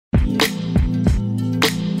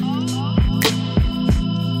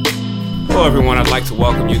Hello, everyone. I'd like to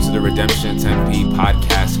welcome you to the Redemption 10P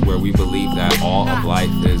podcast, where we believe that all of life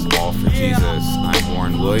is all for Jesus. I'm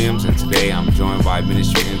Warren Williams, and today I'm joined by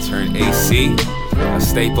ministry intern AC, a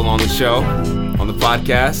staple on the show, on the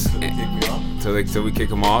podcast, until we kick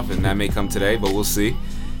him off, and that may come today, but we'll see.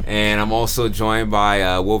 And I'm also joined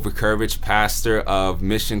by Will Vukovic, pastor of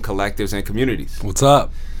Mission Collectives and Communities. What's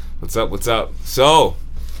up? What's up? What's up? So,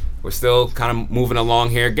 we're still kind of moving along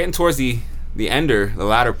here, getting towards the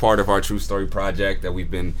latter part of our True Story project that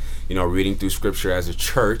we've been, reading through Scripture as a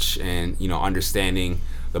church and, understanding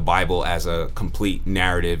the Bible as a complete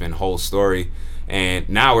narrative and whole story. And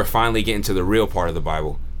now we're finally getting to the real part of the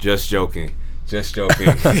Bible. Just joking. Just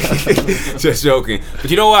joking. Just joking.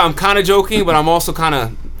 But you know what? I'm kind of joking, but I'm also kind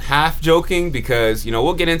of half joking because,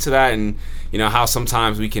 we'll get into that and, how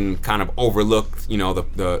sometimes we can kind of overlook,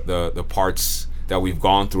 the parts that we've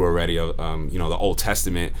gone through already, the Old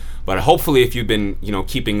Testament. But hopefully, if you've been,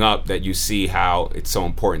 keeping up, that you see how it's so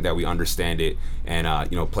important that we understand it and,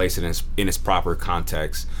 place it in its proper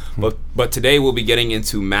context. But today we'll be getting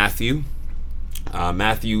into Matthew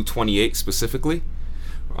 28 specifically.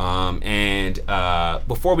 And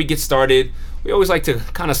before we get started, we always like to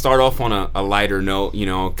kind of start off on a lighter note,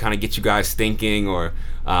 kind of get you guys thinking or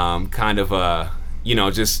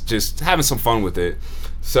just having some fun with it.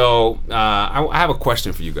 So I have a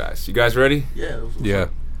question for you guys. You guys ready? Yeah.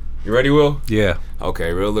 You ready, Will? Yeah.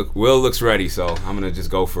 Okay, Will looks ready, so I'm going to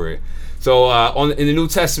just go for it. So in the New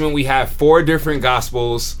Testament, we have 4 different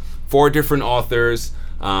Gospels, 4 different authors.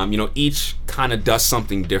 Each kind of does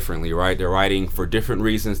something differently, right? They're writing for different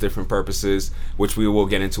reasons, different purposes, which we will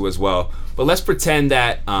get into as well. But let's pretend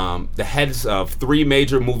that the heads of 3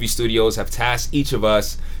 major movie studios have tasked each of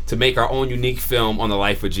us to make our own unique film on the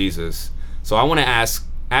life of Jesus. So I want to ask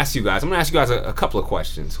you guys, I'm going to ask you guys a couple of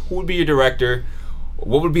questions. Who would be your director?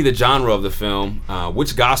 What would be the genre of the film?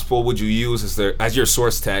 Which gospel would you use as your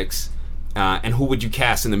source text? And who would you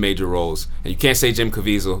cast in the major roles? And you can't say Jim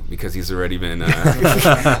Caviezel because he's already been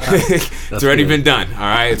it's already been done. All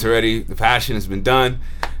right, the passion has been done,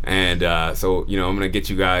 and so I'm gonna get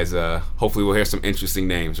you guys. Hopefully, we'll hear some interesting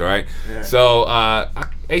names. All right. Yeah. So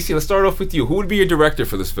AC, let's start off with you. Who would be your director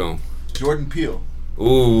for this film? Jordan Peele.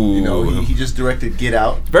 Ooh. He just directed Get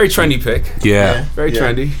Out. Very trendy pick. Yeah. Very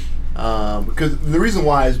trendy. Because the reason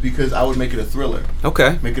why is because I would make it a thriller.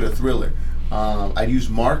 Okay. Make it a thriller. I'd use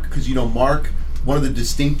Mark because Mark. One of the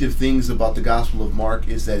distinctive things about the Gospel of Mark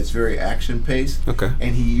is that it's very action paced. Okay.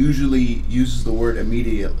 And he usually uses the word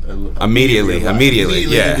immediately. Immediately. Yeah. Immediately to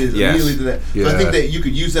that. Yeah. So I think that you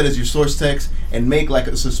could use that as your source text and make like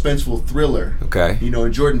a suspenseful thriller. Okay.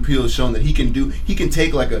 And Jordan Peele has shown that he can he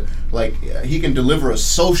can deliver a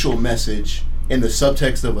social message in the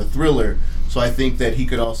subtext of a thriller. So I think that he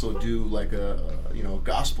could also do like a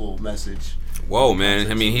gospel message. Whoa,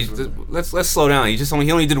 man! I mean, let's slow down.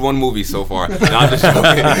 He only did 1 movie so far. No, I'm just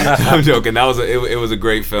joking. I'm joking. It was a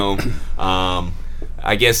great film.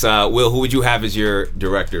 I guess Will, who would you have as your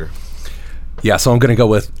director? Yeah, so I'm gonna go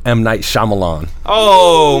with M. Night Shyamalan.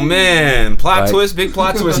 Oh man, twist, big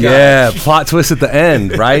plot twist, guy. Yeah, plot twist at the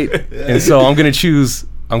end, right? And so I'm gonna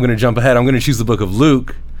jump ahead. I'm gonna choose the book of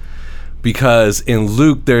Luke because in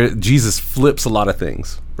Luke Jesus flips a lot of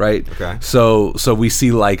things. Right. Okay. So we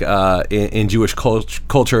see like in Jewish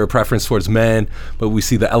culture a preference towards men, but we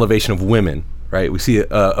see the elevation of women. Right. We see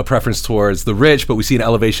a preference towards the rich, but we see an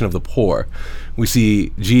elevation of the poor. We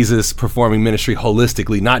see Jesus performing ministry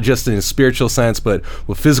holistically, not just in a spiritual sense, but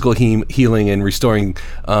with physical healing and restoring,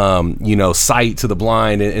 sight to the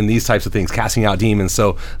blind and these types of things, casting out demons.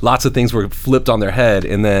 So lots of things were flipped on their head.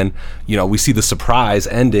 And then, we see the surprise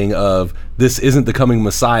ending of this isn't the coming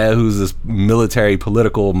Messiah who's this military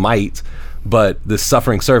political might, but this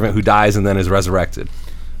suffering servant who dies and then is resurrected.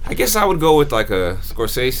 I guess I would go with like a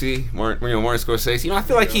Scorsese, Martin Scorsese. I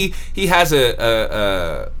feel like he has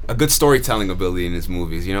a good storytelling ability in his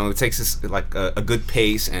movies. It takes this like a good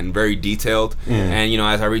pace and very detailed. And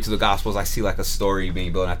as I read through the Gospels, I see like a story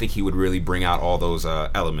being built. And I think he would really bring out all those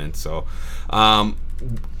elements. So, kind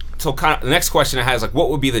of the next question I had is like, what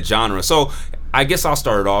would be the genre? So, I guess I'll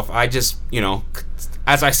start it off. I just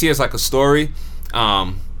as I see it as like a story,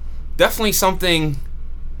 definitely something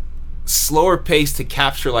slower pace to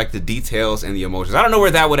capture like the details and the emotions. I don't know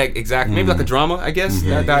where that would exactly, maybe like a drama, I guess,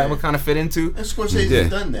 that would kind of fit into. And Scorsese has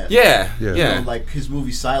done that. Yeah. Like his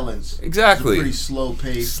movie Silence. Exactly. It's a pretty slow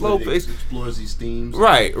pace. It explores these themes.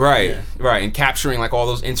 Right. And capturing like all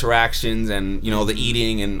those interactions and the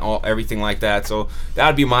eating and everything like that. So that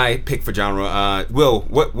would be my pick for genre. Will,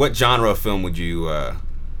 what genre of film would you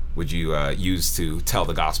use to tell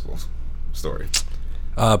the gospel story?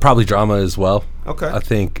 Probably drama as well. Okay. I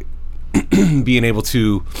think being able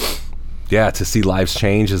to to see lives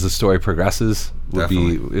change as the story progresses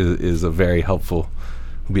is a very helpful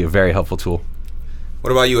tool.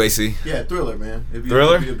 What about you, AC? Yeah, thriller, man.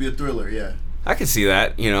 Thriller? It'd be a thriller, yeah. I can see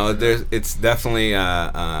that. You know, it's definitely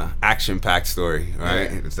a action-packed story,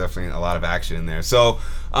 right? Yeah. It's definitely a lot of action in there. So,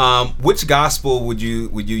 which gospel would you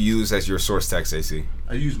use as your source text, AC?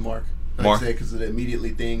 I use Mark. Mark? Because of the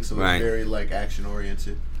immediately thing, so Right. it's very like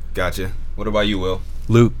action-oriented. Gotcha. What about you, Will?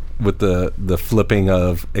 Luke, with the flipping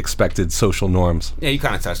of expected social norms. Yeah, you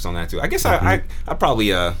kind of touched on that too. I guess I probably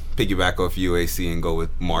piggyback off you, AC, and go with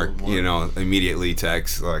Mark. You know, immediately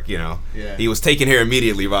text, like, you know, he was taken here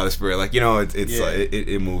immediately by the Spirit. Like, you know,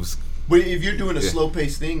 it moves. But if you're doing a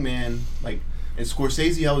slow-paced thing, man, like, and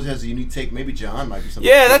Scorsese always has a unique take. Maybe John might be something.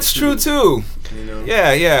 Yeah, that's true too. You know?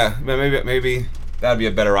 Yeah. Maybe that'd be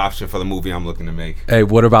a better option for the movie I'm looking to make. Hey,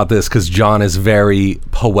 what about this? Because John is very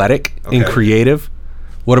poetic and creative.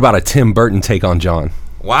 What about a Tim Burton take on John?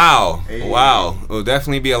 Wow. It'll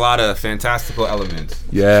definitely be a lot of fantastical elements.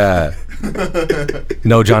 Yeah.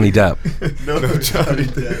 No Johnny Depp. No Johnny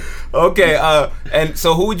Depp. Okay, and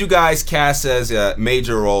so who would you guys cast as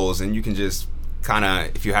major roles? And you can just kind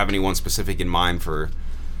of, if you have anyone specific in mind for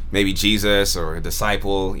maybe Jesus or a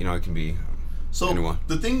disciple, you know, it can be anyone.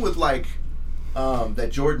 The thing with like that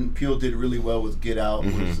Jordan Peele did really well with Get Out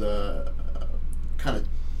was kind of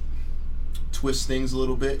twist things a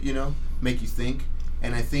little bit, you know, make you think.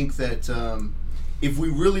 And I think that if we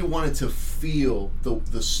really wanted to feel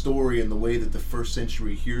the story and the way that the first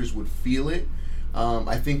century hearers would feel it,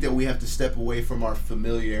 I think that we have to step away from our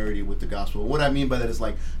familiarity with the gospel. What I mean by that is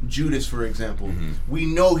like Judas, for example. We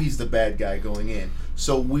know he's the bad guy going in,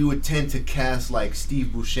 so we would tend to cast like Steve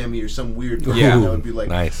Buscemi or some weird person that would be like,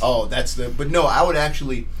 nice. oh, that's the. But no, I would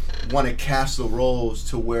actually want to cast the roles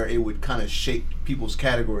to where it would kind of shape people's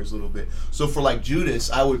categories a little bit. So for like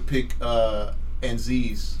Judas, I would pick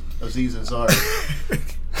Aziz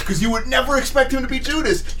Ansari. Because you would never expect him to be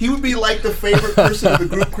Judas. He would be like the favorite person in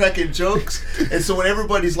the group cracking jokes. And so when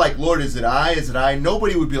everybody's like, Lord, is it I?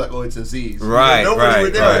 Nobody would be like, oh, it's Aziz. Right, you know, nobody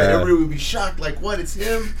would know. right. Everybody would be shocked, like, what, it's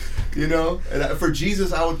him? You know? And for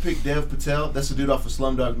Jesus, I would pick Dev Patel. That's the dude off of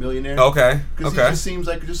Slumdog Millionaire. Okay. Because he just seems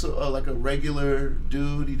like just like a regular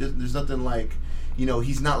dude. There's nothing like, you know,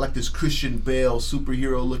 he's not like this Christian Bale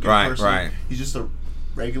superhero looking person. Right. He's just a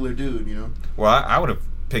regular dude, you know? Well, I would have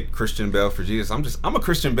picked Christian Bale for Jesus. I'm a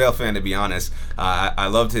Christian Bale fan, to be honest. I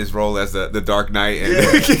loved his role as the Dark Knight,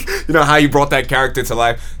 and you know how he brought that character to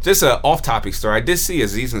life. Just an off-topic story. I did see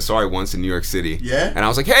Aziz Ansari once in New York City. Yeah. And I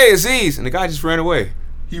was like, "Hey, Aziz," and the guy just ran away.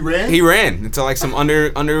 He ran? He ran into like some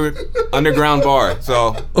underground bar.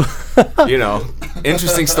 So, you know,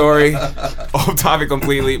 interesting story. Off topic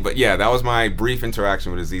completely. But yeah, that was my brief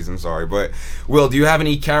interaction with Aziz Ansari. But Will, do you have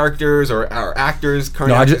any characters or actors?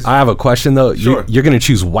 No, I have a question though. Sure. You're going to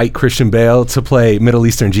choose white Christian Bale to play Middle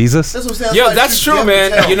Eastern Jesus? That's what I'm saying. Yeah, that's true,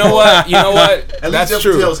 man. You know what? At That's least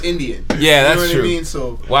true. Patel's Indian. Yeah, that's you know true. What I mean?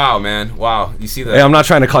 So wow, man. Wow. You see that? Hey, I'm not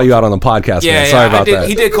trying to call you out on the podcast, man. Sorry about that.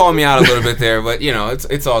 He did call me out a little bit there, but you know,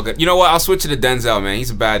 it's all good. You know what? I'll switch it to Denzel, man.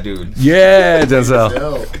 He's a bad dude. Yeah,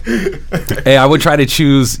 Denzel. Hey, I would try to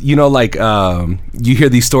choose, you know, like you hear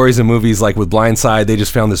these stories in movies like with Blindside, they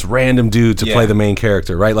just found this random dude to play the main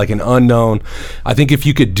character, right? Like an unknown. I think if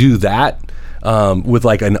you could do that with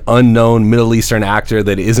like an unknown Middle Eastern actor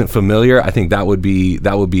that isn't familiar, I think that would be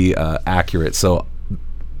accurate. So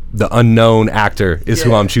the unknown actor is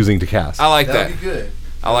who I'm choosing to cast. I like that. That'd be good.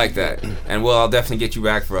 I like that. And Will, I'll definitely get you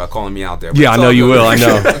back for calling me out there. But yeah, I know you will. I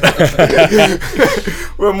know.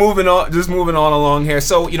 We're moving on along here.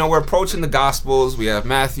 So, you know, we're approaching the Gospels. We have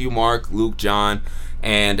Matthew, Mark, Luke, John.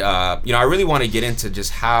 And, you know, I really want to get into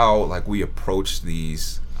just how, like, we approach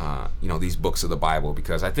these, you know, these books of the Bible.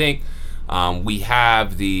 Because I think we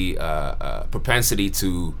have the propensity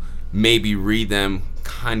to maybe read them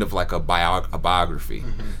kind of like a biography.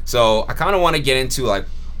 So I kind of want to get into, like,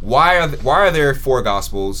 why are there 4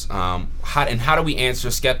 Gospels? How do we answer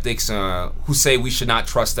skeptics who say we should not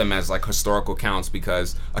trust them as like historical accounts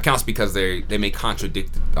because they may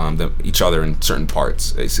contradict each other in certain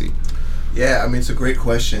parts? AC. Yeah, I mean, it's a great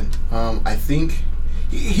question. I think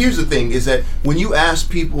here's the thing: is that when you ask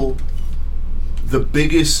people the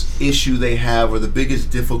biggest issue they have or the biggest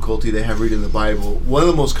difficulty they have reading the Bible, one of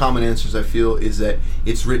the most common answers I feel is that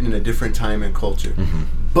it's written in a different time and culture.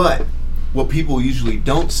 But what people usually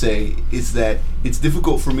don't say is that it's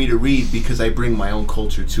difficult for me to read because I bring my own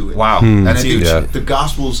culture to it. Wow. And I think the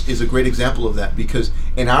Gospels is a great example of that, because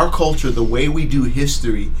in our culture, the way we do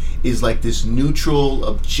history is like this neutral,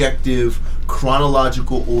 objective,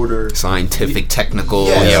 chronological order. Scientific, technical.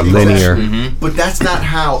 Yes, linear. But that's not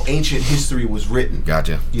how ancient history was written.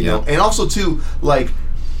 Gotcha. You know? And also, too, like,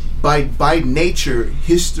 by nature,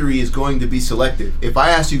 history is going to be selective. If I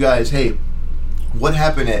ask you guys, hey, what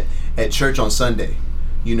happened at church on Sunday?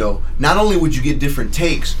 You know, not only would you get different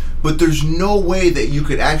takes, but there's no way that you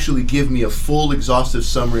could actually give me a full, exhaustive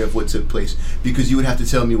summary of what took place, because you would have to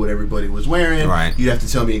tell me what everybody was wearing. Right. You'd have to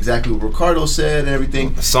tell me exactly what Ricardo said and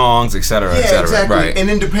everything. The songs, etc. Yeah, exactly. Right. And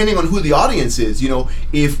then depending on who the audience is, you know,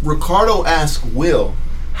 if Ricardo asked Will,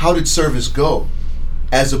 how did service go?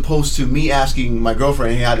 As opposed to me asking my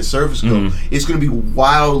girlfriend, hey, how did service go? It's going to be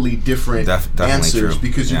wildly different answers, true.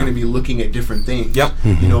 because you're going to be looking at different things. Yep.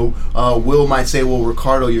 You know, Will might say, well,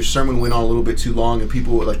 Ricardo, your sermon went on a little bit too long and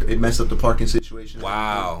people, like, it messed up the parking situation.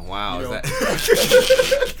 Wow. You know? Is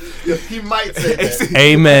that... Yeah, he might say that.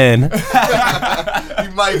 Amen.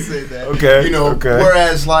 He might say that. Okay. You know, okay.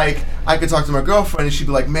 Whereas, like, I could talk to my girlfriend and she'd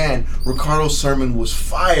be like, man, Ricardo's sermon was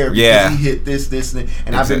fire because Yeah. he hit this,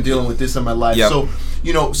 and I've been dealing with this in my life. Yep. So,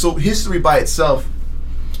 you know, so history by itself,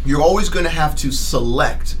 you're always going to have to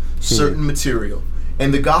select certain material.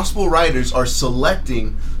 And the gospel writers are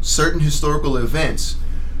selecting certain historical events,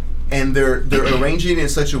 and they're arranging it in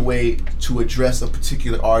such a way to address a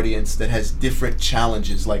particular audience that has different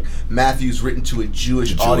challenges. Like Matthew's written to a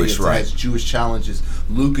Jewish audience that has Jewish challenges.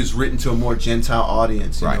 Luke is written to a more Gentile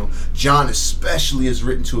audience. You know, John especially is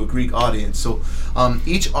written to a Greek audience. So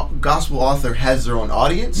each gospel author has their own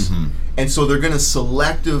audience, and so they're going to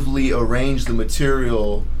selectively arrange the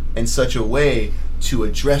material in such a way to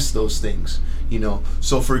address those things. You know,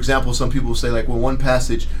 so for example, some people say, like, well, one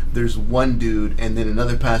passage there's one dude, and then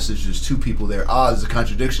another passage there's two people there. There's a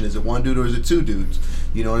contradiction. Is it one dude or is it two dudes?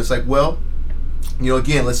 You know, and it's like, well, you know,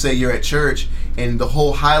 again, let's say you're at church, and the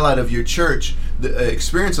whole highlight of your church, the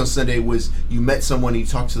experience on Sunday was you met someone, and you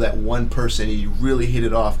talked to that one person, and you really hit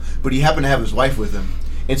it off, but he happened to have his wife with him.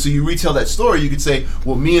 And so you retell that story, you could say,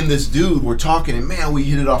 well, me and this dude were talking, and man, we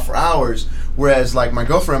hit it off for hours. Whereas, like, my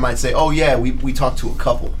girlfriend might say, oh yeah, we talked to a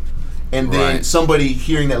couple. And then somebody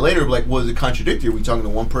hearing that later, like, was it contradictory? Are we talking to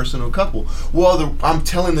one person or a couple? Well, I'm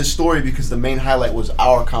telling this story because the main highlight was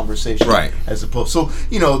our conversation, as opposed. So,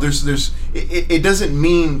 you know, it doesn't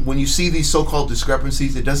mean when you see these so-called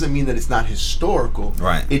discrepancies, it doesn't mean that it's not historical.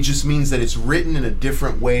 Right. It just means that it's written in a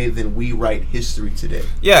different way than we write history today.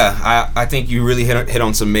 Yeah, I think you really hit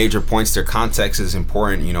on some major points there. Context is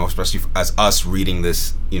important, you know, especially as us reading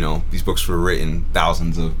this. You know, these books were written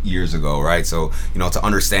thousands of years ago, right? So, you know, to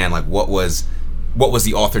understand, like, what was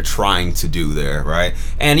the author trying to do there, right?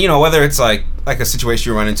 And, you know, whether it's like a situation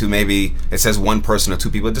you run into, maybe it says one person or two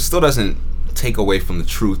people, it just still doesn't take away from the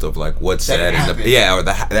truth of, like, what's said, or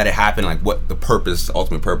that it happened, like what the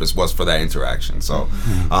ultimate purpose was for that interaction. So,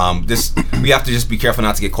 we have to just be careful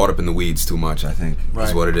not to get caught up in the weeds too much, I think,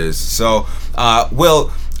 is what it is. So, Will,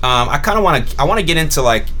 I want to get into,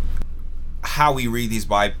 like, how we read these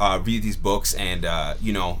books, and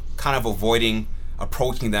you know, kind of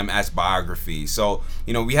approaching them as biographies. So,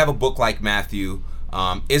 you know, we have a book like Matthew.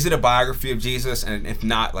 Is it a biography of Jesus? And if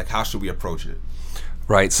not, like, how should we approach it?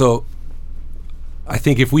 Right. So I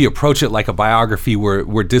think if we approach it like a biography,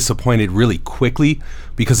 we're disappointed really quickly,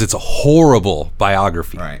 because it's a horrible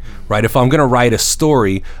biography. Right. If I'm going to write a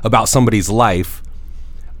story about somebody's life,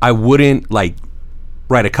 I wouldn't, like,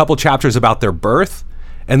 write a couple chapters about their birth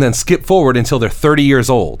and then skip forward until they're 30 years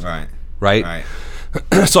old. Right.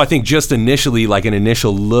 So I think just initially, like, an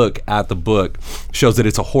initial look at the book shows that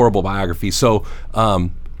it's a horrible biography. So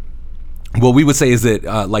what we would say is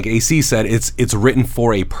that, like AC said, it's written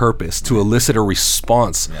for a purpose, to elicit a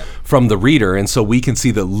response from the reader. And so we can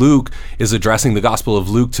see that Luke is addressing the Gospel of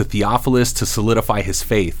Luke to Theophilus to solidify his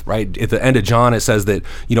faith, right? At the end of John, it says that,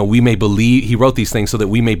 you know, we may believe, he wrote these things so that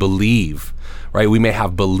we may believe, right? We may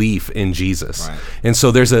have belief in Jesus. And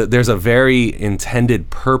so there's a very intended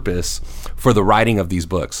purpose for the writing of these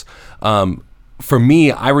books. For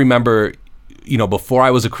me, I remember, you know, before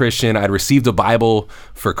I was a Christian, I'd received a Bible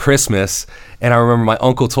for Christmas, and I remember my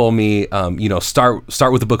uncle told me, you know, start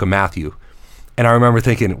with the book of Matthew. And I remember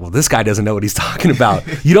thinking, well, this guy doesn't know what he's talking about.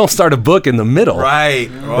 You don't start a book in the middle. Right?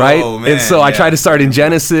 Oh, man, and so I tried to start in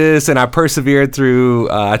Genesis, and I persevered through,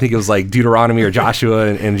 I think it was like Deuteronomy or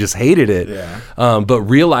Joshua, and just hated it. But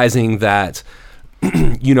realizing that,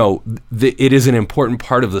 you know, it is an important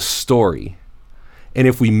part of the story. And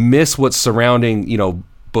if we miss what's surrounding, you know,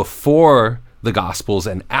 before the Gospels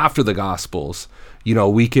and after the Gospels, you know,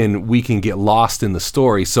 we can get lost in the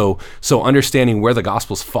story. So understanding where the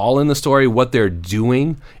Gospels fall in the story, what they're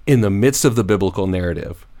doing in the midst of the biblical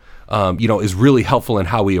narrative, is really helpful in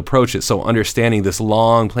how we approach it. So understanding this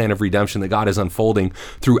long plan of redemption that God is unfolding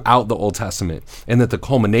throughout the Old Testament, and that the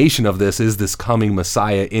culmination of this is this coming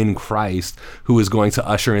Messiah in Christ who is going to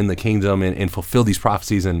usher in the kingdom and fulfill these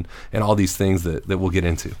prophecies and all these things that we'll get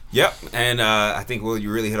into. Yep, and I think, Will,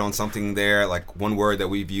 you really hit on something there. Like one word that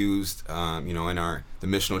we've used, in the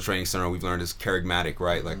missional training center, we've learned is charismatic,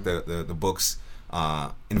 right? Like the books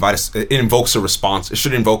invite us. It invokes a response. It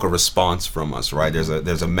should invoke a response from us, right? There's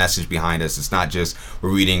a message behind us. It's not just we're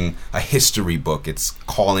reading a history book. It's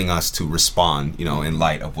calling us to respond, in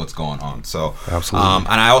light of what's going on. So, absolutely.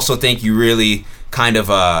 And I also think you really kind of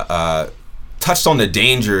touched on the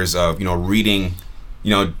dangers of reading,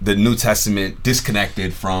 the New Testament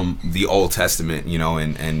disconnected from the Old Testament,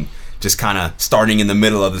 and just kind of starting in the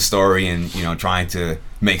middle of the story and trying to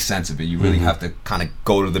make sense of it. You really have to kind of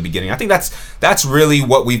go to the beginning. I think that's really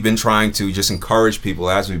what we've been trying to just encourage people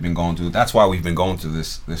as we've been going through. That's why we've been going through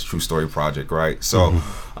this True Story project, right? So,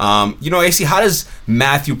 AC, how does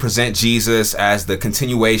Matthew present Jesus as the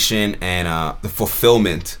continuation and the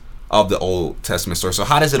fulfillment of the Old Testament story? So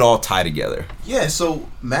how does it all tie together? Yeah, so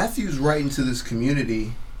Matthew's writing to this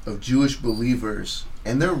community of Jewish believers,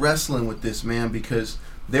 and they're wrestling with this, man, because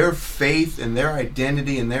their faith and their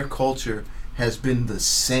identity and their culture has been the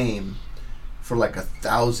same for like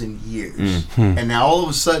 1,000 years. And now all of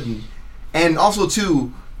a sudden, and also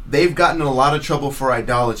too, they've gotten in a lot of trouble for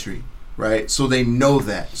idolatry, right? So they know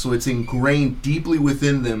that. So it's ingrained deeply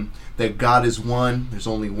within them that God is one, there's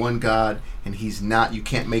only one God, and he's not, you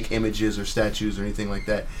can't make images or statues or anything like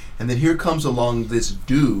that. And then here comes along this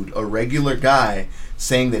dude, a regular guy,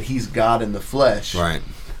 saying that he's God in the flesh. Right.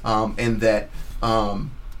 And that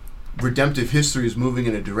redemptive history is moving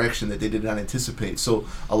in a direction that they did not anticipate. So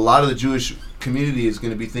a lot of the Jewish community is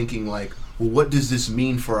going to be thinking like, well, what does this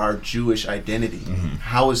mean for our Jewish identity?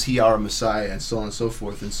 How is he our Messiah? And so on and so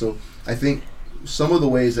forth. And so I think some of the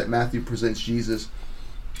ways that Matthew presents Jesus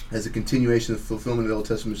as a continuation of the fulfillment of the Old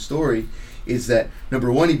Testament story is that,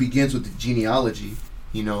 number one, he begins with the genealogy,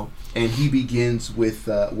 and he begins with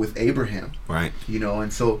Abraham. Right.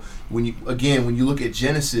 And so when you look at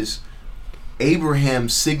Genesis, Abraham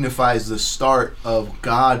signifies the start of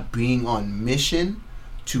God being on mission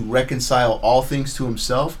to reconcile all things to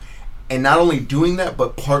himself, and not only doing that,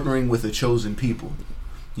 but partnering with a chosen people.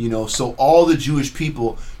 So all the Jewish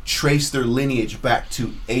people trace their lineage back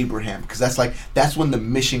to Abraham, because that's when the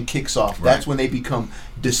mission kicks off. Right. That's when they become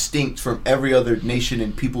distinct from every other nation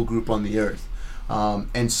and people group on the earth.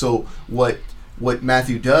 And so what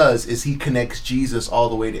Matthew does is he connects Jesus all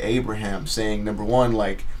the way to Abraham, saying, number one,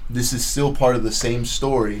 like, this is still part of the same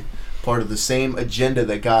story, part of the same agenda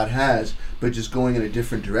that God has, but just going in a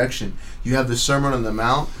different direction. You have the Sermon on the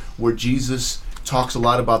Mount where Jesus talks a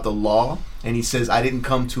lot about the law, and he says, I didn't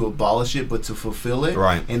come to abolish it, but to fulfill it.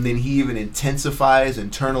 Right. And then he even intensifies,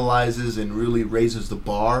 internalizes, and really raises the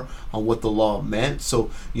bar on what the law meant. So,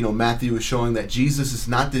 Matthew is showing that Jesus is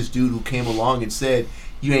not this dude who came along and said,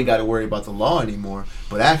 you ain't got to worry about the law anymore.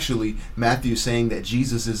 But actually, Matthew is saying that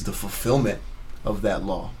Jesus is the fulfillment of that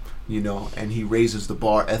law, and he raises the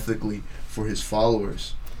bar ethically for his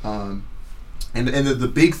followers. And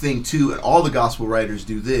the big thing, too, and all the gospel writers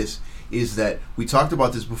do this, is that we talked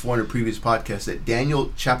about this before in a previous podcast, that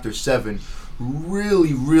Daniel chapter 7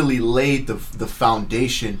 really, really laid the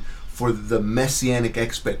foundation for the messianic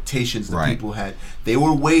expectations that people had. They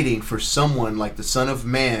were waiting for someone like the Son of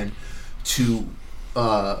Man to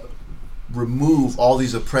remove all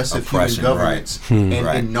these oppressive human governments and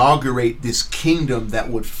inaugurate this kingdom that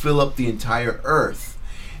would fill up the entire earth.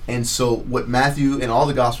 And so what Matthew and all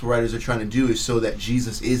the gospel writers are trying to do is show that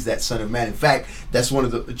Jesus is that Son of Man. In fact, that's one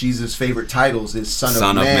of Jesus' favorite titles is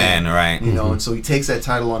Son of Man, right? And so he takes that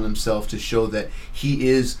title on himself to show that he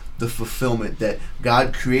is the fulfillment, that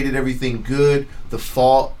God created everything good, the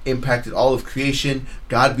fall impacted all of creation,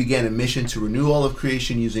 God began a mission to renew all of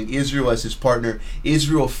creation using Israel as his partner.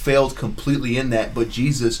 Israel failed completely in that, but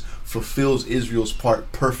Jesus fulfills Israel's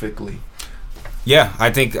part perfectly. Yeah, I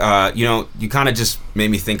think, you kind of just made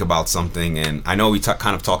me think about something, and I know we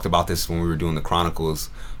kind of talked about this when we were doing the Chronicles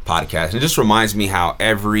podcast, and it just reminds me how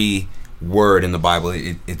every word in the Bible,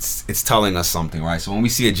 it's telling us something, right? So when we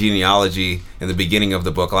see a genealogy in the beginning of the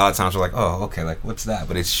book, a lot of times we're like, oh, okay, like, what's that?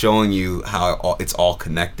 But it's showing you how it's all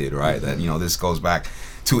connected, right? That, this goes back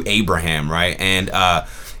to Abraham, right? And,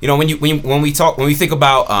 when we think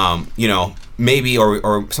about, maybe,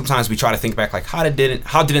 or sometimes we try to think back, like, how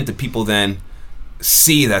didn't the people then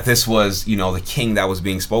see that this was, the king that was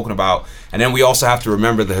being spoken about? And then we also have to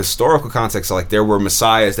remember the historical context. So, like, there were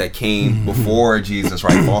messiahs that came before Jesus,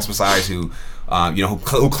 right? False messiahs who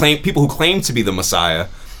claim to be the Messiah,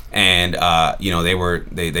 and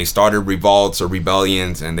they started revolts or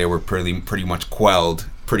rebellions, and they were pretty much quelled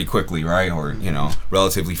pretty quickly, right? Or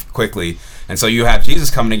relatively quickly. And so you have Jesus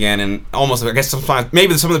coming again, and almost, I guess sometimes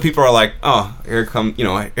maybe some of the people are like, oh,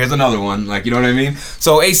 here's another one, like, you know what I mean?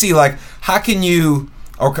 So AC, like, how can you,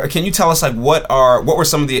 or can you tell us, like, what were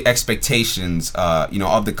some of the expectations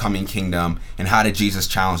of the coming kingdom, and how did Jesus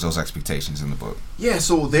challenge those expectations in the book? Yeah,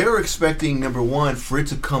 so they're expecting, number one, for it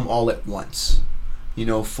to come all at once.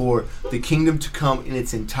 For the kingdom to come in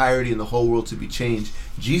its entirety and the whole world to be changed.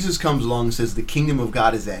 Jesus comes along and says the kingdom of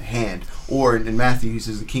God is at hand. Or in Matthew, he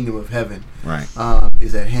says the kingdom of heaven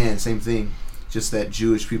is at hand. Same thing. Just that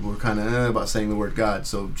Jewish people were kind of about saying the word God.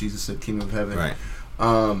 So Jesus said kingdom of heaven. Right.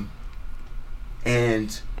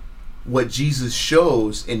 And what Jesus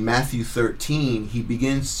shows in Matthew 13, he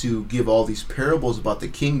begins to give all these parables about the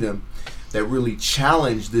kingdom that really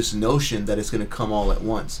challenge this notion that it's going to come all at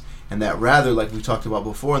once. And that rather, like we talked about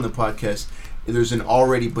before in the podcast, there's an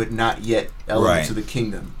already but not yet element to the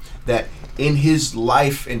kingdom. That in his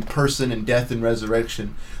life and person and death and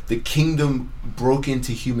resurrection, the kingdom broke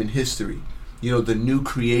into human history. The new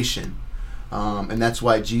creation. And that's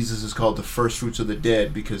why Jesus is called the first fruits of the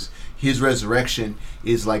dead, because his resurrection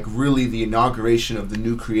is like really the inauguration of the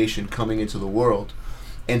new creation coming into the world.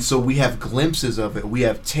 And so we have glimpses of it. We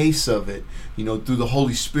have tastes of it. Through the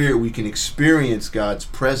Holy Spirit, we can experience God's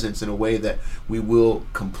presence in a way that we will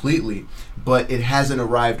completely. But it hasn't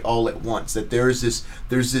arrived all at once. That there's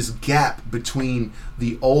this gap between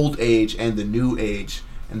the old age and the new age.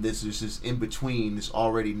 And there's this in between, this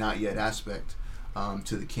already not yet aspect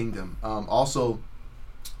to the kingdom. Also,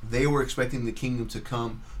 they were expecting the kingdom to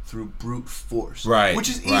come through brute force, right? Which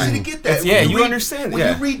is easy to get that. You understand. When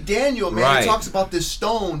you read Daniel, man, he talks about this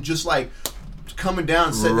stone just like coming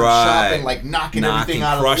down, setting up shop, and like knocking everything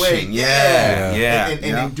out of the way.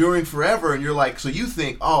 And enduring forever. And you're like, so you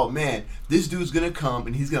think, oh man, this dude's gonna come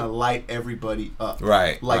and he's gonna light everybody up,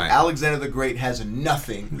 right? Like Alexander the Great has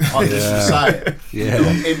nothing on this Messiah,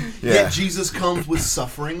 and yet Jesus comes with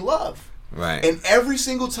suffering love. Right. And every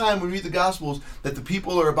single time we read the Gospels that the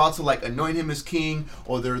people are about to like anoint him as king,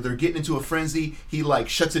 or they're getting into a frenzy, he like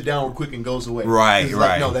shuts it down real quick and goes away. Right. He's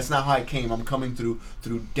like, no, that's not how I came. I'm coming through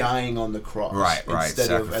dying on the cross. Right.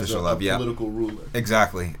 Instead of as a political ruler.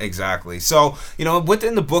 Exactly. So,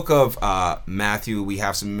 within the book of Matthew, we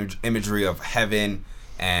have some imagery of heaven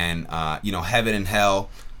and heaven and hell.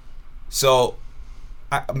 So,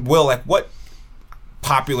 Will, like, what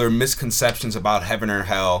popular misconceptions about heaven or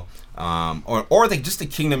hell, or just the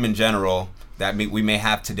kingdom in general, that we may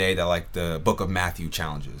have today that like the book of Matthew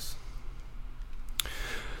challenges?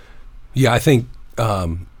 Yeah, I think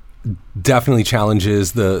definitely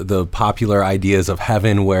challenges the popular ideas of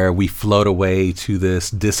heaven, where we float away to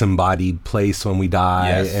this disembodied place when we die,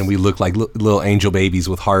 and we look like little angel babies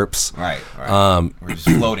with harps. Right. We're just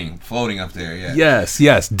floating up there. Yeah.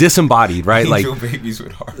 Yes, disembodied, right? Angel babies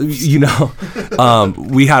with harps.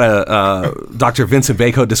 We had a Dr. Vincent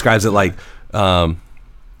Bacot describes it like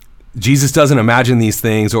Jesus doesn't imagine these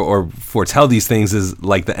things or foretell these things as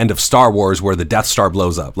like the end of Star Wars where the Death Star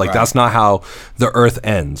blows up. Like that's not how the earth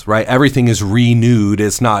ends, right? Everything is renewed.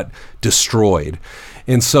 It's not destroyed.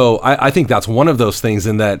 And so I think that's one of those things,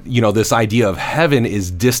 in that, this idea of heaven is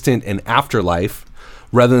distant and afterlife,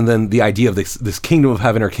 rather than the idea of this kingdom of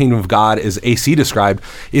heaven or kingdom of God, as AC described,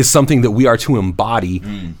 is something that we are to embody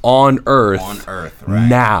on earth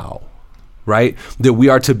now. Right? That we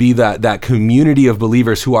are to be that community of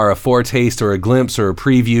believers who are a foretaste or a glimpse or a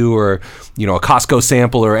preview or, a Costco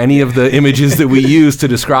sample or any of the images that we use to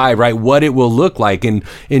describe, right, what it will look like. And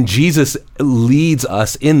Jesus leads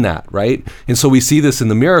us in that, right? And so we see this in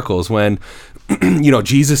the miracles when,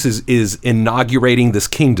 Jesus is inaugurating this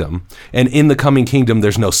kingdom, and in the coming kingdom,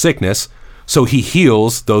 there's no sickness. So he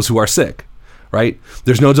heals those who are sick, right?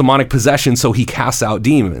 There's no demonic possession. So he casts out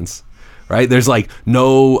demons. Right? There's like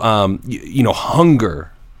no,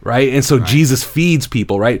 hunger, right? And so Jesus feeds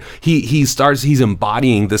people, right? He's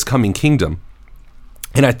embodying this coming kingdom.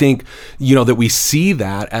 And I think, that we see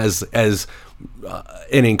that as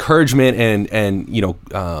an encouragement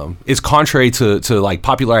and is contrary to like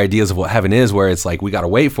popular ideas of what heaven is, where it's like, we got to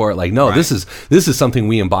wait for it. Like, no, this is something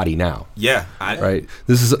we embody now. Yeah. Right.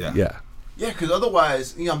 This is, Yeah, because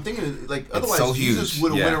otherwise, I'm thinking like, otherwise so Jesus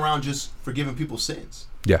would have went around just forgiving people's sins.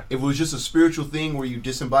 Yeah. If it was just a spiritual thing where you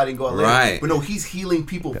disembody and go out later. But no, he's healing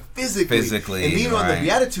people physically. And even on the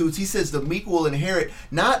Beatitudes, he says the meek will inherit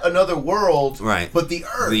not another world, but the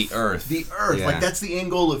earth. The earth. Yeah. Like, that's the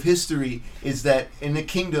end goal of history, is that in the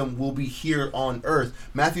kingdom we'll be here on earth.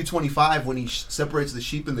 Matthew 25, when he separates the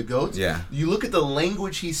sheep and the goats, you look at the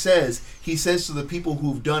language he says to the people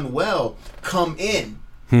who've done well, come in.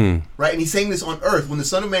 Right? And he's saying this on earth. When the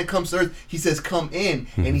Son of Man comes to earth, he says, come in,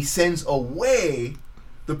 and he sends away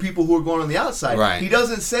the people who are going on the outside. Right. He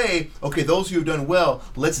doesn't say, okay, those who have done well,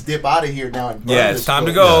 let's dip out of here now and burn Yeah, this it's time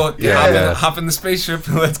to place. go. Yeah. Hop in the spaceship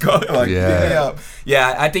and let's go. Like, Yeah.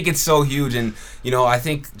 Yeah, I think it's so huge. And, I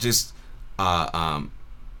think just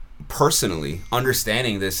personally,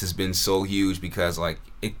 understanding this has been so huge because, like,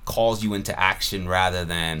 it calls you into action rather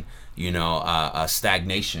than, a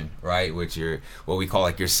stagnation, right? Which what we call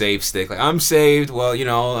like your save stick. Like, I'm saved. Well,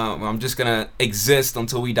 I'm just gonna exist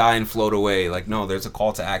until we die and float away. Like, no, there's a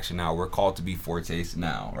call to action now. We're called to be foretaste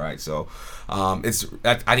now, right? So, I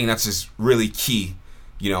think that's just really key,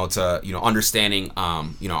 to understanding,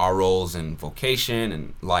 our roles and vocation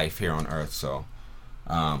and life here on earth. So,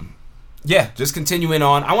 just continuing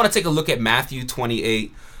on. I want to take a look at Matthew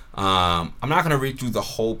 28. I'm not going to read through the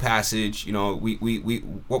whole passage. We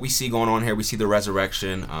what we see going on here, we see the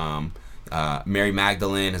resurrection. Mary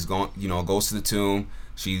Magdalene goes to the tomb.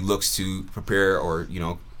 She looks to prepare or,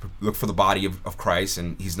 look for the body of Christ,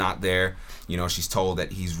 and he's not there. She's told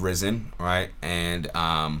that he's risen, right? And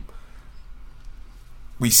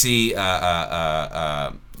we see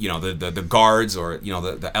the guards or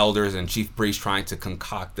the elders and chief priests trying to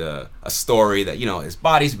concoct a story that his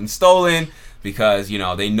body's been stolen, because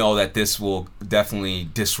they know that this will definitely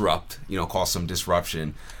disrupt, cause some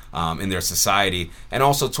disruption in their society. And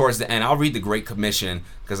also towards the end, I'll read the Great Commission,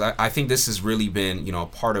 because I think this has really been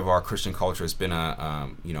part of our Christian culture. It's been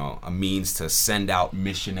a means to send out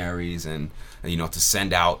missionaries and to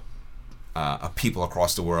send out people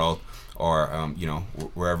across the world, or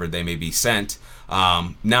wherever they may be sent.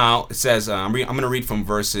 Now it says, I'm going to read from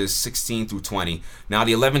verses 16 through 20. Now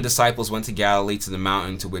the 11 disciples went to Galilee, to the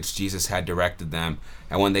mountain to which Jesus had directed them.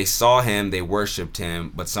 And when they saw him, they worshipped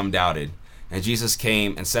him, but some doubted. And Jesus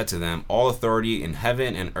came and said to them, all authority in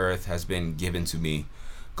heaven and earth has been given to me.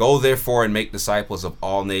 Go therefore and make disciples of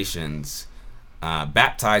all nations,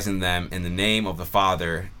 baptizing them in the name of the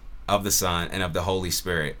Father, of the Son, and of the Holy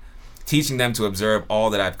Spirit, teaching them to observe all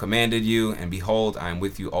that I've commanded you. And behold, I am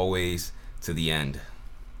with you always to the end.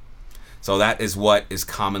 So that is what is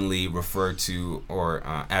commonly referred to or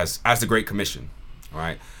as the Great Commission,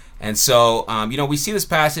 right? And so we see this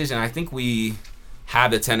passage, and I think we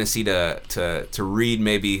have the tendency to read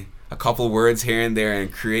maybe a couple words here and there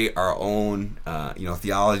and create our own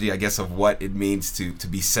theology, I guess, of what it means to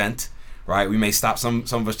be sent, right? We may stop, some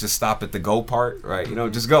of us just stop at the go part, right?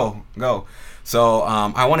 Just go. So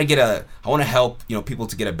I want to help people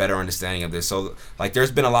to get a better understanding of this. So, like,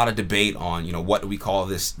 there's been a lot of debate on what do we call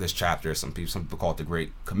this chapter. Some people call it the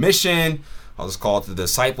Great Commission. Others call it the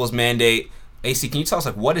Disciples' Mandate. AC, can you tell us,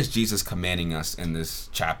 like, what is Jesus commanding us in this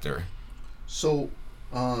chapter? So,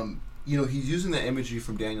 he's using the imagery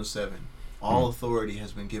from Daniel 7. All authority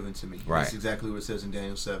has been given to me. Right. That's exactly what it says in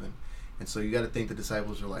Daniel 7. And so you got to think the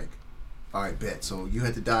disciples are like, all right, bet. So you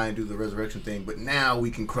had to die and do the resurrection thing, but now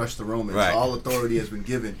we can crush the Romans. Right. All authority has been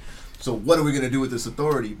given. So what are we going to do with this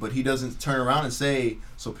authority? But he doesn't turn around and say,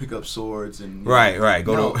 so pick up swords and... Right.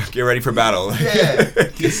 Get ready for battle. Yeah.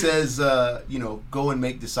 He says, go and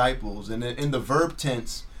make disciples. And in the verb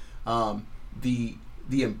tense, the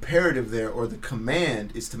imperative there, or the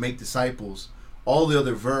command, is to make disciples. All the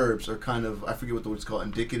other verbs are kind of, I forget what the word's called,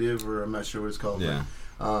 indicative, or I'm not sure what it's called. Yeah.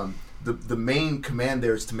 But, the main command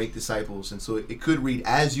there is to make disciples. And so it could read,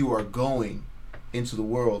 as you are going into the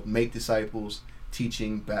world, make disciples,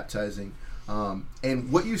 teaching, baptizing.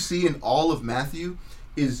 And what you see in all of Matthew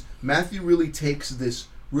is Matthew really takes this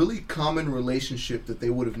really common relationship that they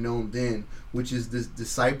would have known then, which is this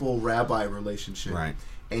disciple-rabbi relationship. Right.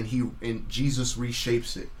 And Jesus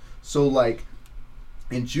reshapes it. So, like,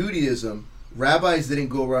 in Judaism, rabbis didn't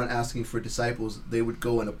go around asking for disciples. They would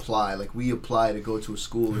go and apply. Like, we apply to go to a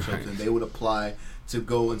school or something. Right. They would apply to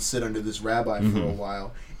go and sit under this rabbi for a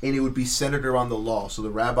while. And it would be centered around the law. So the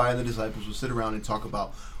rabbi and the disciples would sit around and talk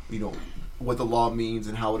about, what the law means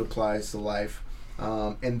and how it applies to life.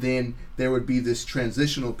 And then there would be this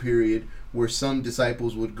transitional period where some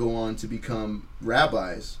disciples would go on to become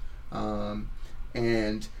rabbis.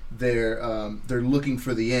 And they're looking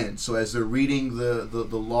for the end. So as they're reading the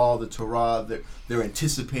law, the Torah, they're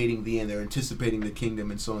anticipating the end. They're anticipating the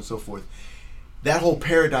kingdom, and so on and so forth. That whole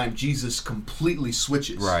paradigm, Jesus completely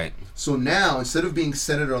switches. Right. So now, instead of being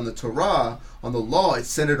centered on the Torah, on the law, it's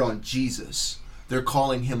centered on Jesus. They're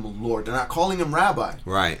calling him Lord. They're not calling him Rabbi.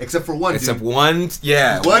 Right. Except for one Except dude. one,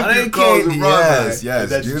 yeah. One dude calls him Rabbi. Yes.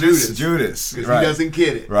 That's Judas. Because Right. he doesn't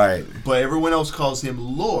get it. Right. But everyone else calls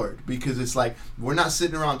him Lord, because it's like, we're not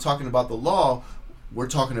sitting around talking about the law. We're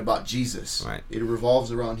talking about Jesus. Right. It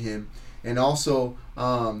revolves around him. And also,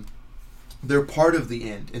 they're part of the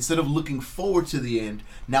end. Instead of looking forward to the end,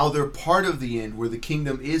 now they're part of the end where the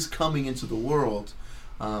kingdom is coming into the world.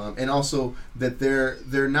 And also that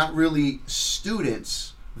they're not really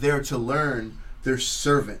students there to learn, they're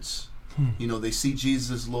servants. You know, they see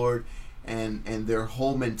Jesus as Lord, and their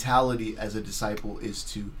whole mentality as a disciple is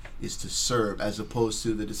to serve, as opposed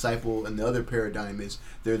to the disciple and the other paradigm is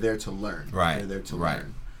they're there to learn. Right. They're there to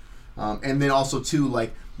learn. And then also too,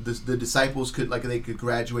 like the disciples could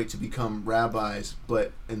graduate to become rabbis,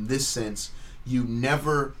 but in this sense, you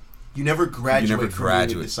never graduate from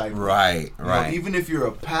being a disciple. Right. You know, even if you're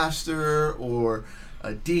a pastor or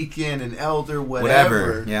a deacon, an elder,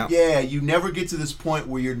 whatever. Yeah, you never get to this point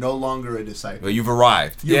where you're no longer a disciple. Well, you've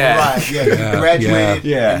arrived. You've arrived. Yeah, you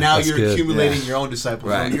graduated, and now That's you're good. accumulating your own disciples.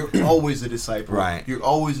 Right. No, you're always a disciple. Right. You're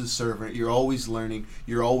always a servant. You're always learning.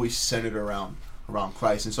 You're always centered around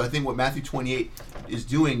Christ. And so I think what Matthew 28 is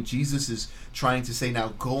doing, Jesus is trying to say,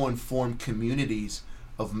 now go and form communities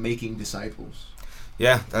of making disciples.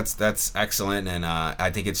 Yeah, that's excellent, and I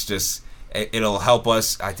think it's just it'll help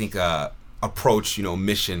us. I think approach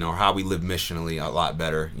mission, or how we live missionally, a lot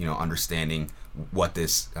better. Understanding what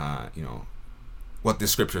this what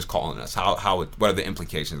this scripture is calling us. What are the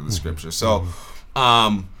implications of the scripture? So,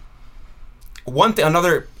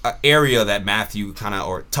 another area that Matthew kind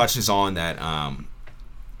of touches on that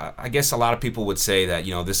I guess a lot of people would say that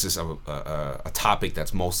this is a topic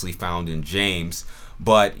that's mostly found in James.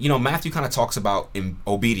 But, Matthew kind of talks about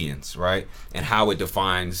obedience, right? And how it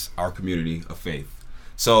defines our community of faith.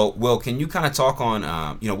 So, Will, can you kind of talk on,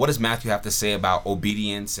 what does Matthew have to say about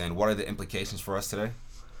obedience, and what are the implications for us today?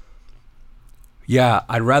 Yeah,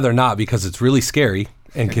 I'd rather not, because it's really scary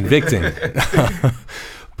and convicting.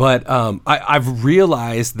 But I've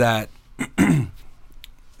realized that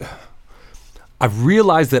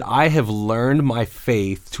I have learned my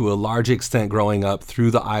faith to a large extent growing up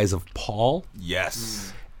through the eyes of Paul.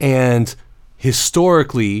 Yes. And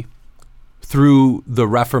historically through the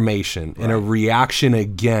Reformation, and a reaction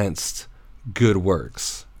against good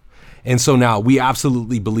works. And so now we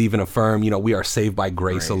absolutely believe and affirm, we are saved by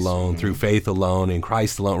grace alone, through faith alone, in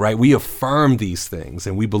Christ alone, right? We affirm these things,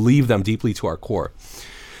 and we believe them deeply to our core.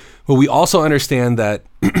 But we also understand that,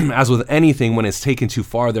 as with anything, when it's taken too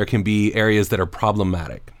far, there can be areas that are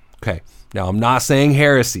problematic. Okay, now I'm not saying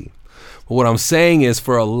heresy, but what I'm saying is,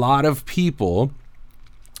 for a lot of people,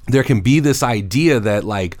 there can be this idea that,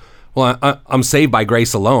 like, well, I'm saved by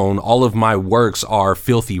grace alone. All of my works are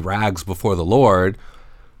filthy rags before the Lord.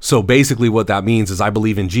 So basically what that means is I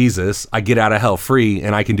believe in Jesus, I get out of hell free,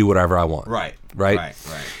 and I can do whatever I want. Right.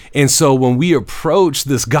 And so when we approach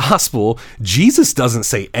this gospel, Jesus doesn't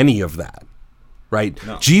say any of that, right?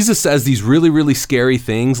 No. Jesus says these really, really scary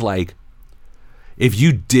things, like, if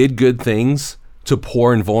you did good things to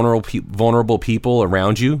poor and vulnerable people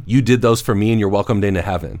around you, you did those for me, and you're welcomed into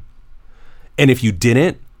heaven. And if you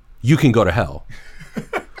didn't, you can go to hell.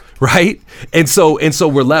 Right? And so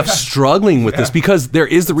we're left struggling with this, because there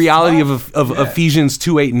is the reality of Ephesians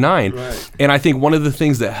 2:8-9. Right. And I think one of the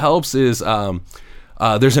things that helps is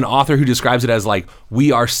there's an author who describes it as, like,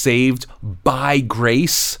 we are saved by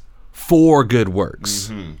grace for good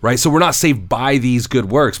works, right? So we're not saved by these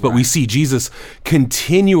good works, but we see Jesus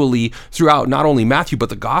continually throughout not only Matthew, but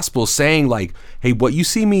the Gospels saying, like, hey, what you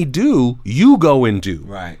see me do, you go and do,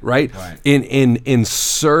 right? In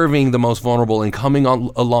serving the most vulnerable, and coming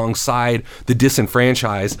alongside the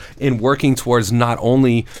disenfranchised, and working towards not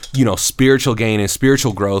only, spiritual gain and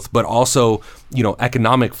spiritual growth, but also,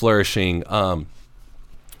 economic flourishing,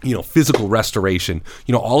 physical restoration,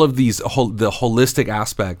 all of these, the holistic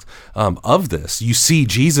aspect of this. You see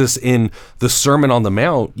Jesus in the Sermon on the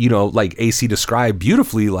Mount, like AC described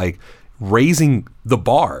beautifully, like raising the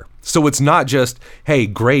bar. So it's not just, hey,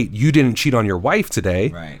 great, you didn't cheat on your wife today,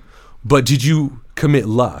 right? But did you commit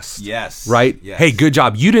lust? Yes. Right? Yes. Hey, good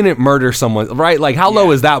job. You didn't murder someone, right? Like, how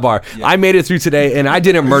low is that bar? Yeah. I made it through today, and I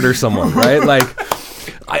didn't murder someone, right? Like,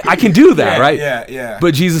 I can do that, right? Yeah.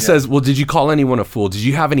 But Jesus says, well, did you call anyone a fool? Did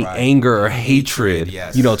you have any anger or hatred,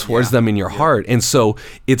 towards them in your heart? And so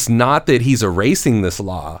it's not that he's erasing this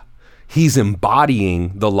law. He's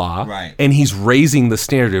embodying the law, and he's raising the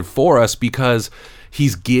standard for us, because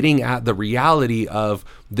he's getting at the reality of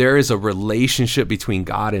there is a relationship between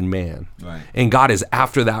God and man. Right. And God is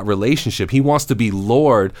after that relationship. He wants to be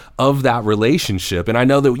Lord of that relationship. And I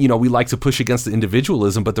know that, we like to push against the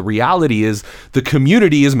individualism, but the reality is the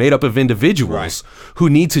community is made up of individuals who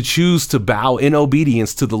need to choose to bow in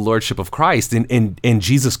obedience to the Lordship of Christ. And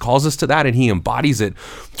Jesus calls us to that, and he embodies it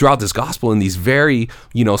throughout this gospel in these very,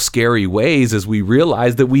 scary ways, as we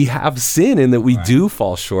realize that we have sin and that we do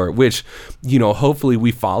fall short, which, hopefully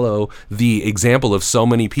we follow the example of so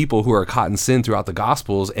many many people who are caught in sin throughout the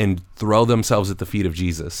Gospels and throw themselves at the feet of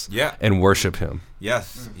Jesus and worship him.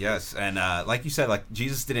 Yes. And like you said, like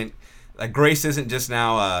Jesus didn't, like grace isn't just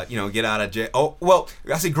now, get out of jail. Oh, well,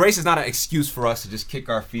 I say grace is not an excuse for us to just kick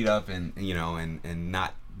our feet up and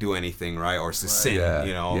not do anything, right? Or to sin,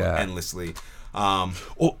 endlessly.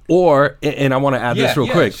 Or and I want to add this real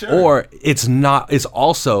quick. Sure. Or it's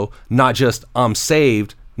also not just I'm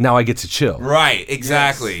saved, now I get to chill. Right,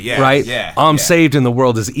 exactly. Yes. Yeah. Right? Yeah. I'm saved and the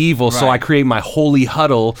world is evil, so I create my holy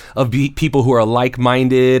huddle of people who are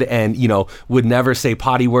like-minded and, would never say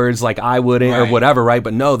potty words like I wouldn't or whatever, right?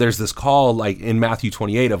 But no, there's this call like in Matthew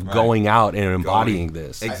 28 of going out and embodying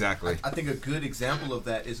this. Exactly. I think a good example of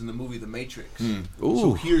that is in the movie The Matrix. Ooh.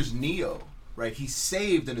 So here's Neo, right? He's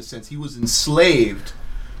saved in a sense. He was enslaved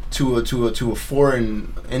to a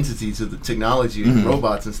foreign entity, to the technology and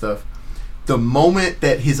robots and stuff. The moment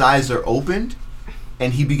that his eyes are opened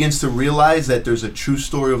and he begins to realize that there's a true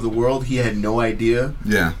story of the world he had no idea,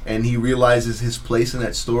 and he realizes his place in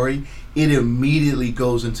that story, it immediately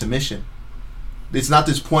goes into mission. It's not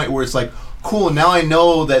this point where it's like, cool, now I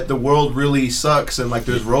know that the world really sucks and like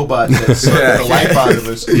there's robots that suck the life out of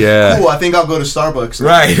us. Yeah. Cool, I think I'll go to Starbucks.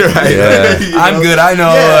 Right. Yeah. I'm good. I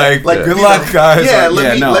know. Good luck, guys. Yeah,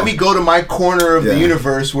 let me go to my corner of the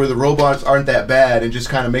universe where the robots aren't that bad and just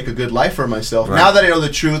kind of make a good life for myself. Right. Now that I know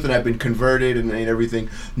the truth and I've been converted and everything.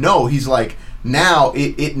 No, he's like, now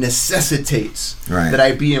it necessitates that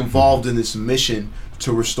I be involved in this mission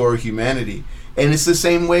to restore humanity. And it's the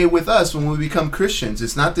same way with us when we become Christians.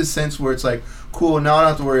 It's not this sense where it's like, cool, now I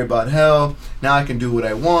don't have to worry about hell. Now I can do what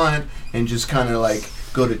I want and just kind of like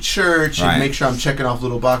go to church and make sure I'm checking off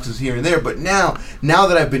little boxes here and there. But now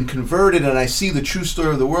that I've been converted and I see the true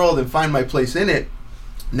story of the world and find my place in it,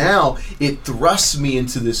 now it thrusts me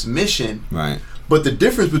into this mission. Right. But the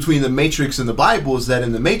difference between the Matrix and the Bible is that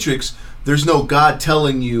in the Matrix, there's no God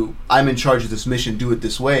telling you, I'm in charge of this mission, do it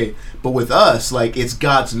this way. But with us, like, it's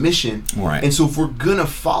God's mission. Right. And so if we're going to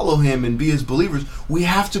follow him and be his believers, we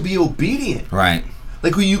have to be obedient. Right.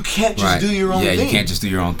 Like, you can't just do your own thing. Yeah, you can't just do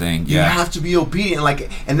your own thing. You have to be obedient.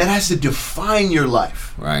 And that has to define your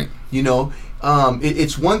life. Right.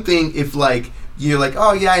 It's one thing if, like, you're like,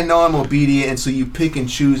 oh yeah, I know I'm obedient, and so you pick and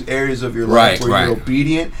choose areas of your life where you're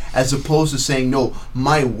obedient, as opposed to saying, no,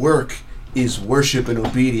 my work is worship and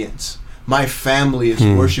obedience. My family is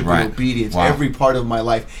worship and obedience. Wow. Every part of my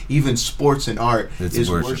life, even sports and art, is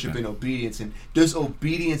worship and obedience. And does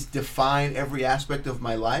obedience define every aspect of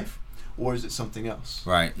my life, or is it something else?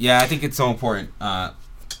 Right. Yeah, I think it's so important.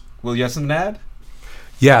 Will you have something to add?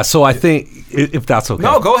 Yeah, so I think, if that's okay.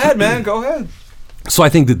 No, go ahead, man. Go ahead. So I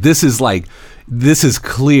think that this is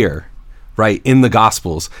clear, right, in the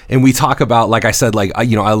Gospels. And we talk about, like I said,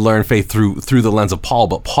 I learned faith through the lens of Paul,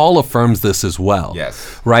 but Paul affirms this as well.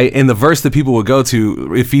 Yes. Right? And the verse that people would go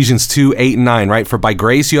to, Ephesians 2:8-9, right? For by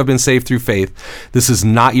grace you have been saved through faith. This is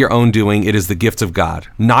not your own doing. It is the gift of God,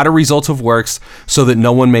 not a result of works, so that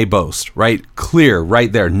no one may boast. Right? Clear,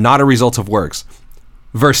 right there, not a result of works.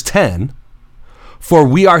 Verse 10, for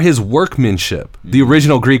we are his workmanship. The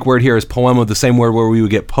original Greek word here is poema, the same word where we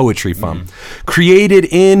would get poetry from. Created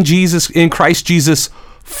in Christ Jesus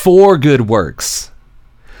for good works.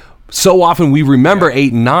 So often we remember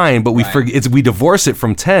 8 and 9, but we forget, we divorce it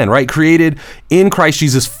from 10, right? Created in Christ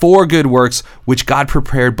Jesus for good works, which God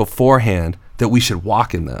prepared beforehand that we should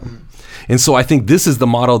walk in them. And so I think this is the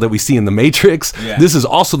model that we see in the Matrix. Yeah. This is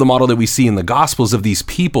also the model that we see in the Gospels of these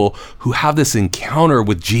people who have this encounter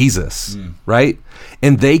with Jesus, right?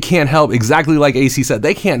 And they can't help, exactly like AC said,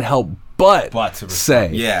 they can't help but to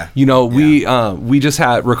say, we just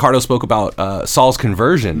had, Ricardo spoke about Saul's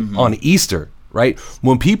conversion on Easter, right?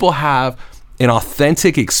 When people have an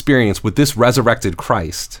authentic experience with this resurrected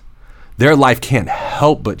Christ, their life can't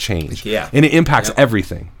help but change. Yeah. And it impacts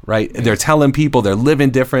everything, right? Yeah. They're telling people, they're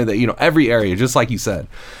living different, that, every area, just like you said.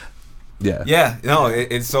 Yeah. Yeah. No,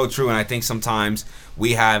 it's so true. And I think sometimes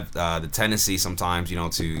we have the tendency sometimes,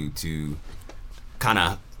 to kind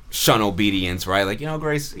of shun obedience, right? Like,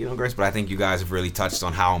 grace, but I think you guys have really touched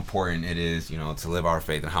on how important it is, to live our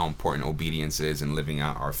faith and how important obedience is in living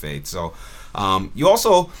out our faith. So you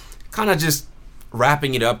also kind of just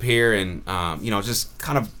wrapping it up here and, just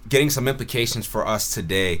kind of getting some implications for us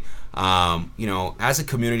today, as a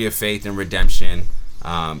community of faith and redemption,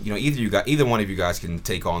 either one of you guys can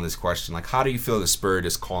take on this question. Like, how do you feel the Spirit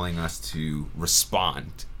is calling us to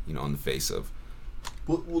respond, in the face of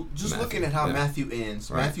Well, just Matthew, looking at how Matthew ends,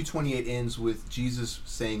 Matthew 28 ends with Jesus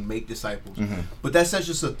saying, make disciples. But that's not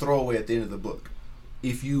just a throwaway at the end of the book.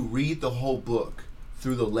 If you read the whole book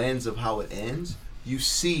through the lens of how it ends, you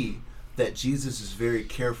see that Jesus is very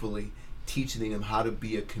carefully teaching them how to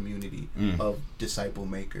be a community of disciple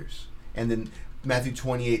makers. And then Matthew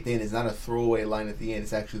 28 then is not a throwaway line at the end.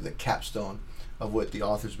 It's actually the capstone of what the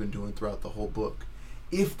author's been doing throughout the whole book.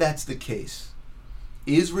 If that's the case,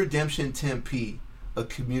 is Redemption Tempe a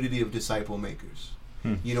community of disciple makers?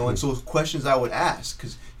 You know, and so questions I would ask,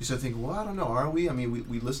 because you start thinking, well, I don't know, are we? I mean,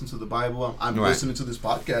 we listen to the Bible. I'm listening to this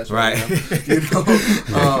podcast right now. You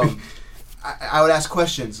know, I would ask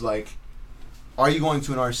questions like, are you going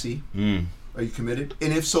to an RC? Are you committed?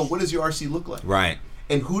 And if so, what does your RC look like? Right.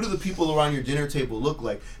 And who do the people around your dinner table look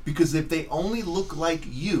like? Because if they only look like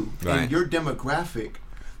you and your demographic,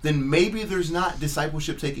 then maybe there's not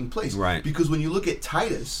discipleship taking place. Right. Because when you look at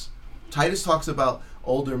Titus talks about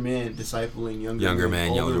older men discipling younger men,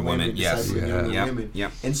 older women, discipling younger women.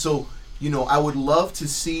 Yep. And so, you know, I would love to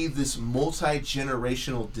see this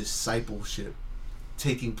multi-generational discipleship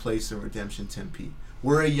taking place in Redemption Tempe.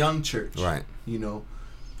 We're a young church. Right. You know,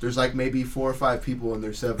 there's like maybe 4 or 5 people in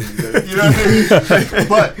their 70s. You know what I mean?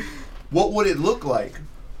 But what would it look like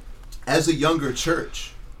as a younger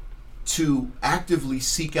church to actively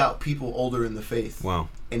seek out people older in the faith? Wow.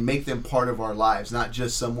 And make them part of our lives, not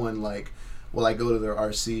just someone like, well, I go to their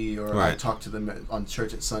RC or I talk to them on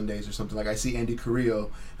church at Sundays or something. Like I see Andy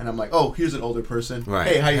Carrillo and I'm like, oh, here's an older person. Right.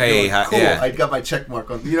 Hey, how you doing? Cool. I got my check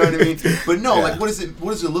mark on. You know what I mean? But no, like what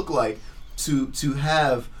does it look like to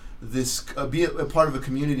have this be a part of a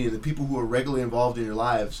community and the people who are regularly involved in your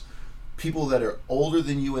lives, people that are older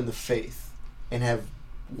than you in the faith and have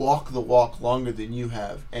walked the walk longer than you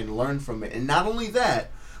have and learn from it. And not only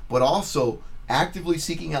that, but also actively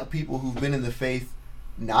seeking out people who've been in the faith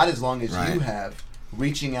not as long as you have,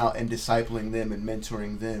 reaching out and discipling them and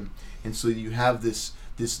mentoring them. And so you have this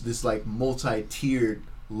like multi-tiered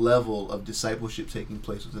level of discipleship taking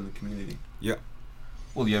place within the community. Yeah.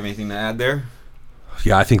 Well, do you have anything to add there?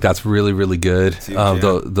 Yeah, I think that's really, really good.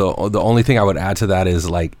 The only thing I would add to that is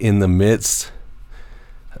like in the midst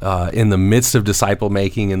of disciple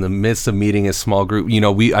making, in the midst of meeting a small group, you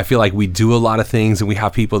know, I feel like we do a lot of things and we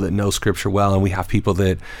have people that know scripture well and we have people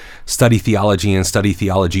that study theology and study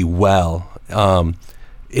theology well.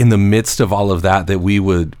 In the midst of all of that we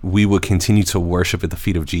would continue to worship at the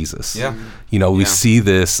feet of Jesus. Yeah. You know, we see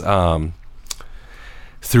this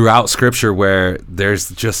throughout scripture where there's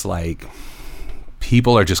just like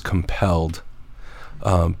people are just compelled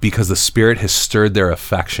because the Spirit has stirred their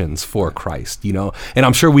affections for Christ, you know? And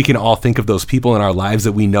I'm sure we can all think of those people in our lives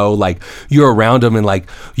that we know, like you're around them and like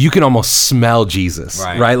you can almost smell Jesus,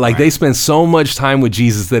 right? Like they spend so much time with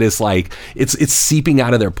Jesus that it's like, it's seeping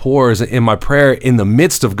out of their pores. And my prayer in the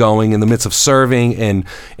midst of serving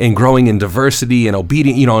and growing in diversity and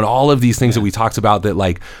obedience, you know, and all of these things that we talked about, that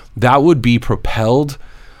like that would be propelled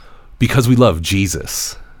because we love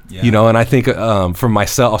Jesus. Yeah. You know, and I think for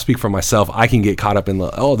myself, I'll speak for myself, I can get caught up in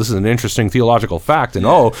this is an interesting theological fact, and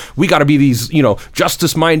we got to be these, you know,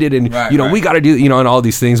 justice-minded, and we got to do, you know, and all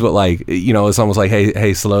these things, but like, you know, it's almost like,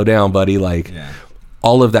 hey, slow down, buddy. Like,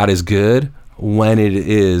 all of that is good when it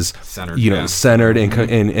is centered, centered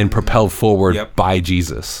and propelled forward by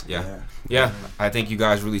Jesus. Yeah. I think you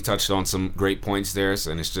guys really touched on some great points there,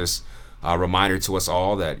 and it's just a reminder to us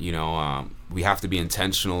all that, you know, we have to be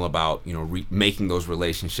intentional about, you know, making those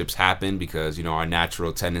relationships happen, because, you know, our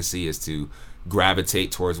natural tendency is to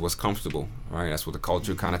gravitate towards what's comfortable, right? That's what the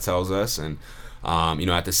culture kind of tells us. And, you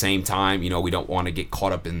know, at the same time, you know, we don't want to get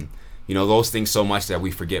caught up in, you know, those things so much that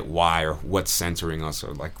we forget why or what's centering us,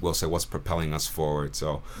 or like we'll say, what's propelling us forward.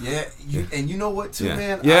 So and you know what too,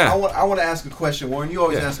 man? Yeah. I want to ask a question, Warren. You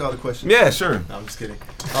always ask all the questions. Yeah, sure. No, I'm just kidding.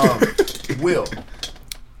 Will,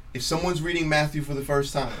 if someone's reading Matthew for the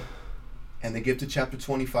first time and they get to chapter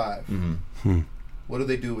 25, what do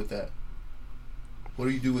they do with that? What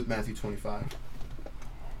do you do with Matthew 25?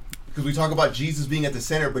 Because we talk about Jesus being at the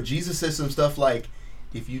center, but Jesus says some stuff like,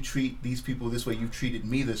 if you treat these people this way, you've treated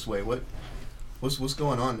me this way. What's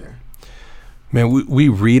going on there? Man, we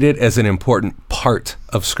read it as an important part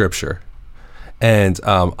of Scripture. And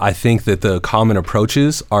I think that the common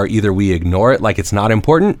approaches are either we ignore it like it's not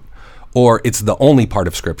important, or it's the only part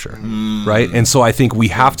of Scripture, right? And so I think we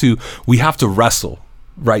have to wrestle,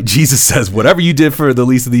 right? Jesus says, whatever you did for the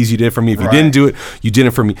least of these, you did for me. If you didn't do it, you did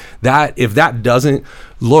it for me. If that doesn't,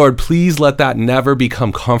 Lord, please let that never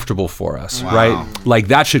become comfortable for us, right? Like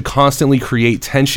that should constantly create tension